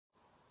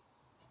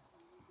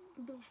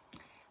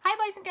Hi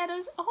boys and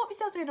girls, I hope you're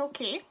still doing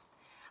okay.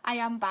 I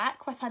am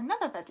back with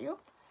another video,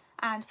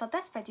 and for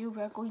this video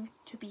we're going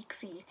to be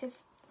creative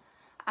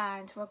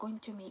and we're going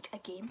to make a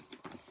game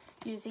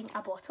using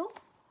a bottle.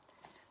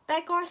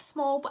 Big or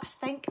small, but I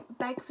think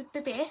big would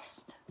be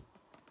best.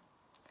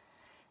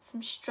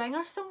 Some string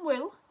or some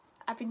wool.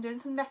 I've been doing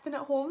some knitting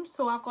at home,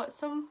 so I've got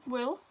some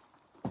wool.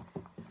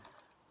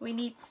 We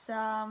need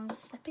some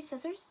snippy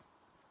scissors.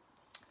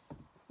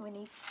 We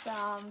need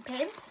some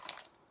pens.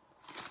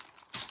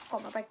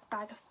 Got my big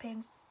bag of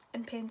pens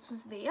and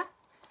pencils there.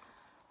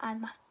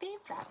 And my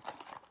favourite,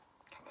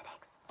 Kinder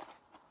Eggs.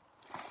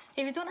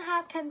 If you don't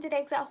have Kinder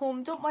Eggs at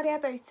home, don't worry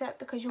about it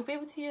because you'll be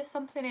able to use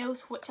something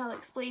else which I'll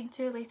explain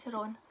to you later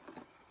on.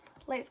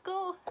 Let's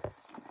go.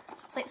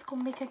 Let's go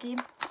make a game.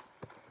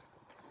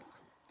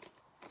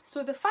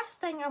 So the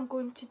first thing I'm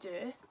going to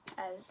do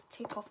is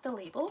take off the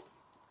label.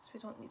 So we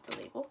don't need the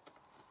label.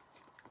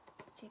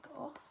 Take it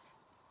off.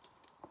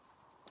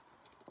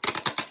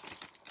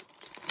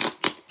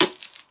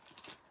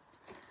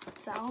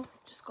 So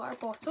just got our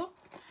bottle,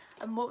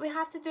 and what we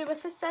have to do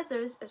with the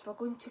scissors is we're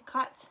going to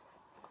cut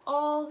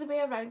all the way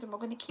around, and we're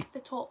going to keep the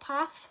top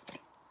half.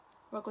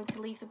 We're going to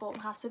leave the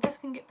bottom half, so this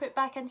can get put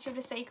back into your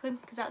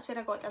recycling, because that's where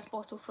I got this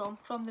bottle from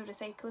the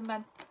recycling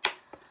bin.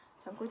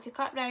 So I'm going to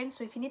cut round,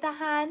 so if you need a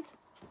hand,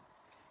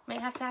 might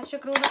have to ask your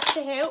grown-ups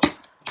to help.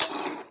 So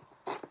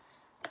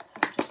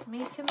I'm just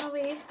making my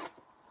way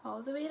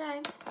all the way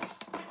around.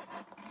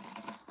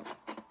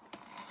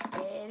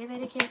 Very,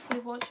 very carefully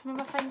watch where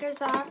my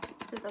fingers are,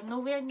 so they're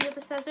nowhere near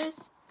the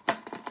scissors.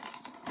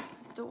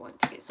 Don't want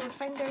to get sore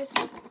fingers.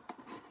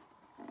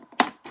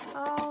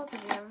 All the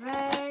way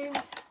around.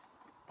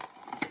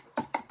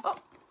 Oh,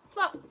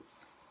 flop.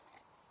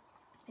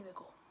 There we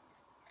go.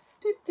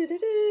 Do, do, do,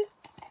 do.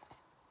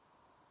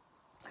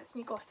 That's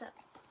me got it.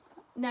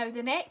 Now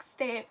the next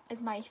step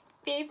is my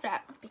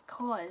favourite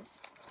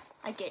because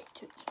I get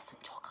to eat some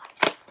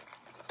chocolate.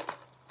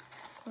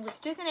 I'm going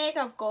to choose an egg.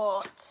 I've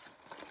got,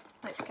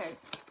 let's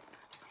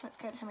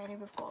count how many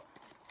we've got.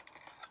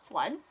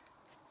 1,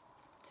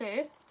 2,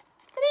 3.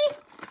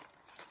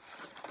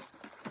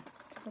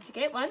 I'm going to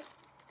get one. I'm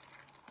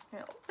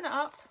going to open it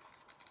up.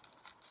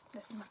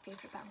 This is my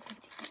favourite bit. I'm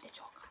going to eat the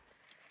chocolate.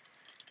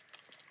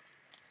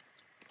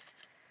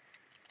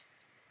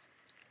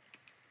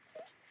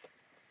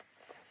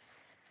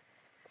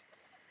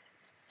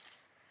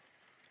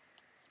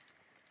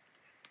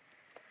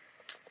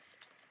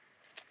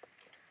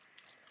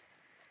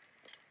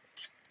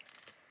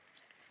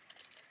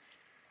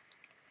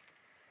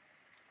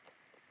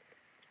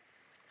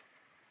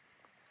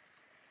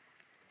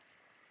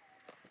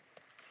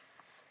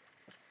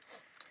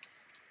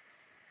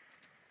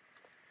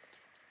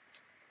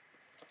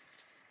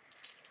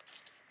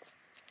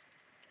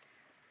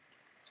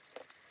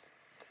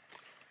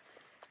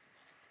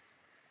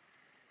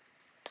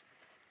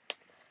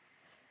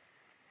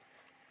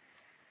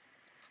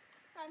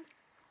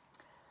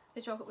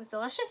 The chocolate was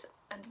delicious,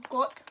 and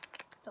got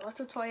the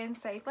little toy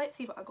inside. Let's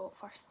see what I got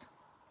first,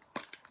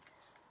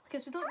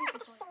 because we don't need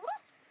the toy.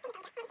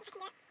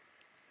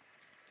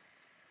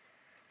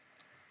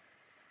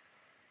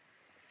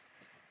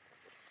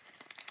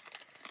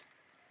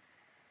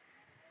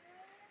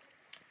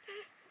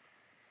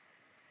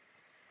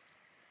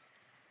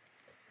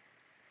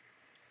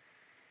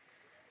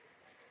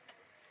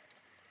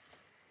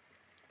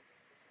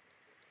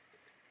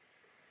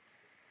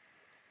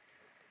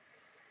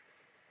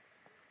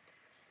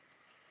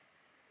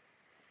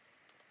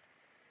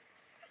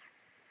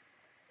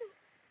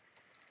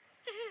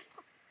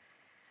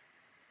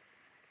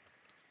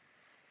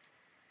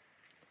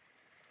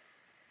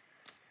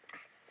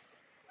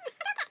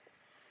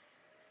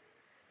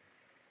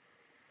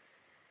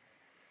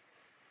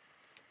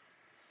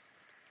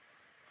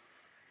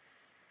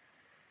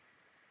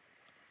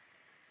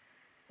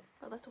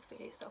 A little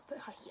fairy, so I'll put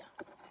her here.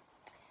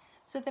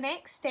 So the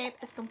next step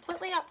is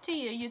completely up to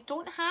you. You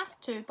don't have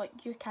to, but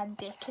you can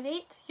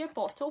decorate your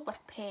bottle with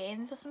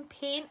pens or some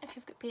paint. If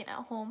you've got paint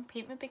at home,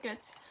 paint would be good.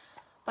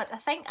 But I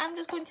think I'm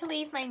just going to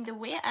leave mine the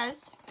way it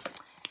is.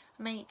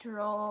 I might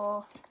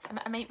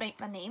write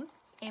my name,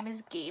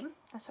 Emma's Game.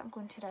 That's what I'm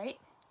going to write.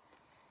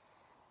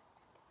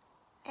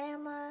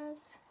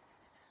 Emma's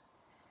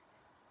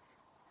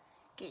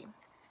Game.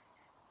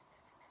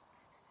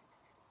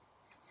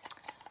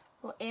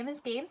 Well, Emma's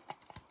Game,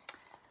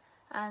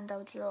 and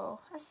I'll draw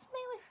a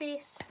smiley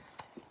face.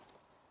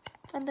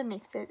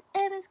 Underneath says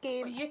Emma's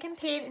Game. You can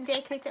paint and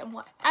decorate it in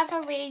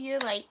whatever way you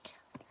like.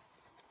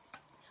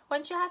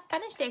 Once you have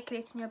finished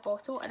decorating your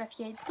bottle, and if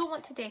you don't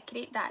want to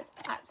decorate, that's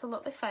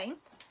absolutely fine.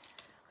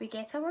 We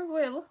get our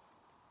wool,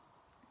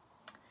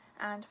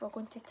 and we're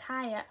going to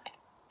tie it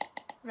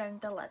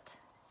round the lid,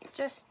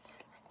 just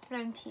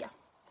round here.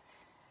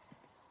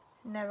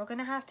 Now we're going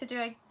to have to do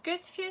a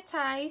good few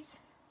ties.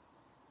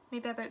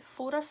 Maybe about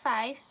 4 or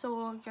 5,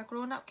 so your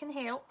grown-up can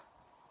help.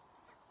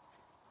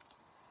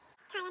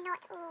 Tie a knot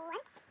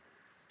once.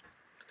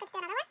 Let's do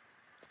another one.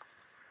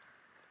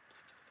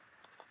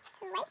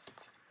 Twice.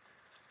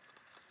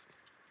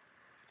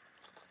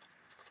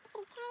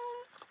 3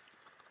 times.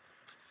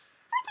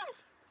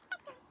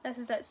 This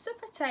is it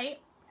super tight,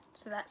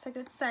 so that's a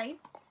good sign.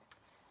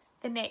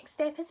 The next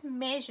step is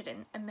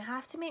measuring, and we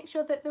have to make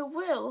sure that the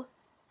wool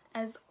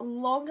is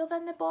longer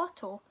than the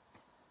bottle,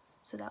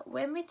 so that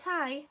when we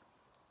tie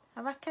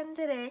our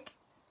Kinder Egg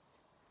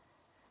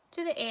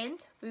to the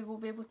end, we will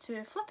be able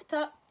to flip it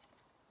up,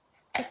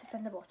 put it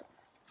in the bottle.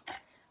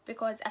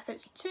 Because if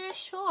it's too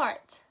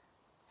short,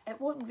 it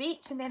won't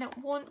reach and then it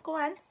won't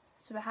go in.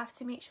 So we have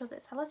to make sure that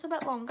it's a little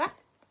bit longer.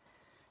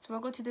 So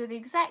we're going to do the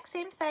exact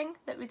same thing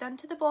that we've done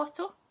to the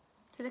bottle,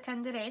 to the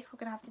Kinder Egg. We're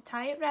going to have to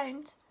tie it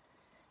round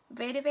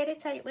very, very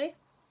tightly.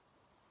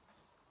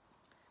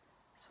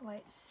 So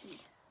let's see.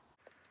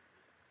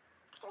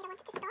 I think I want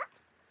it to stop.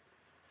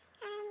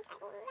 And I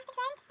will wrap it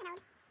round and I'll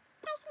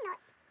tie some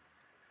knots.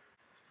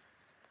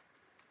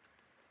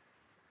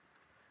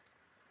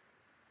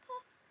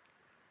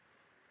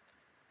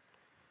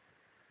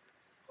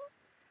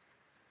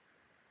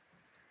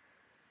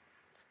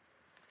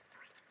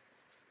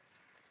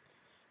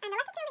 And the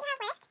little tail that you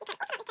have left, you can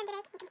open up your Kinder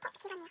Egg and you can pop the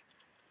tail in there.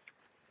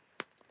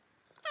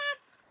 Ta-da!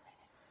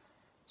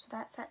 So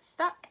that's it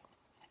stuck.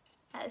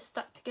 It is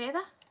stuck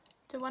together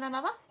to one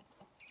another.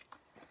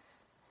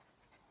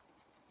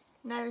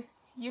 Now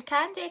you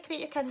can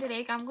decorate your Kinder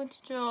Egg. I'm going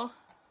to draw a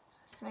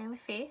smiley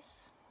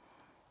face.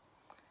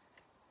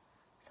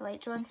 So I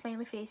like drawing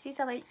smiley faces.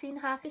 I like seeing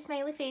happy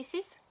smiley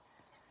faces.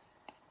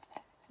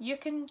 You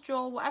can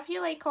draw whatever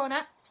you like on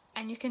it,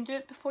 and you can do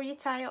it before you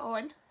tie it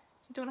on.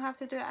 You don't have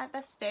to do it at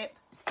this step.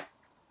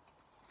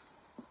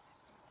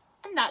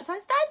 And that's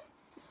us done.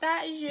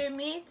 That is you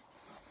made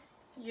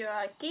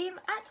your game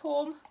at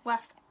home with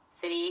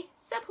 3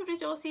 simple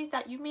resources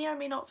that you may or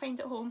may not find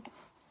at home.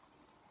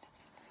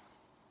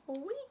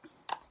 Whee!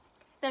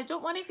 Now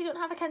don't worry if you don't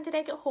have a Kinder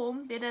Egg at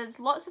home. There is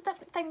lots of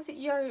different things that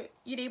you're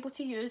able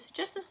to use,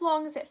 just as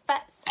long as it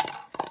fits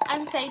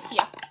inside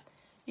here.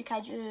 You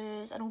could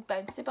use an old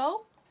bouncy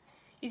ball.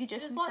 You could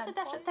use lots of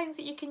different things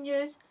that you can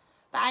use,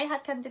 but I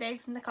had Kinder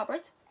Eggs in the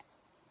cupboard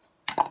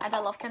and I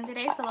love Kinder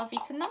Eggs. I love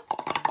eating them,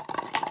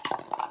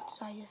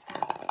 so I use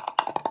that,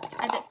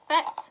 and it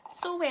fits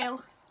so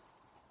well.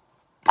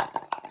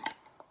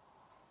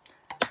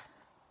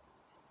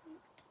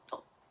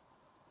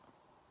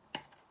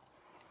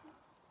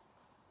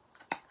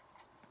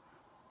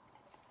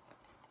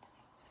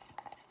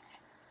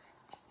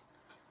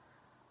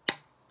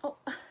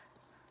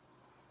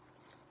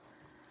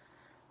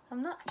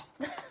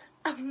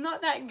 I'm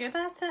not that good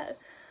at it.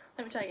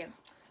 Let me try again.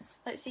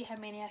 Let's see how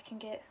many I can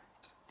get.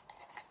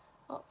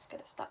 Oh, I've got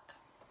it stuck.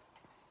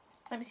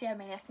 Let me see how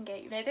many I can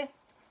get. You ready?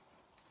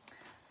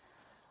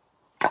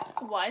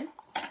 1.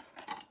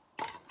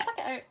 Pluck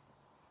it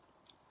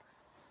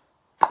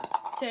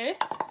out. 2.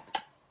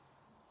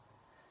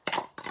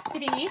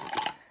 3.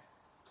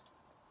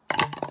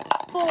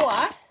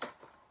 4.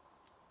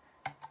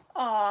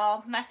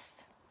 Oh,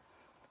 missed.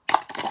 5.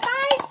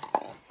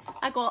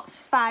 I got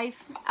 5.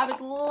 I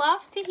would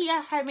love to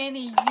hear how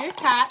many you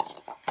catch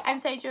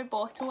inside your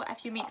bottle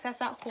if you make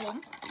this at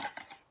home,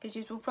 because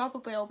you will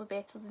probably all be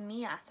better than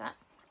me at it.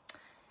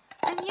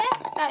 And yeah,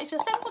 that is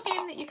your simple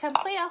game that you can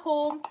play at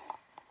home.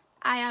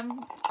 I am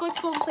going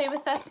to go and play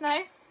with this now.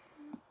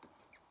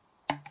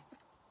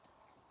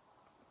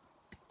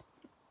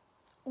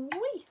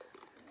 Whee!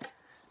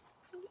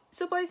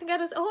 So boys and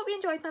girls, I hope you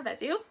enjoyed my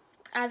video.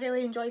 I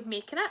really enjoyed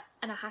making it,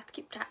 and I had to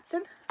keep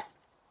practicing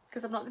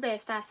because I'm not the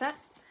best at it.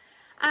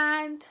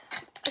 And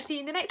I'll see you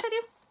in the next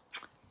video.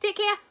 Take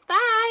care.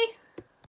 Bye.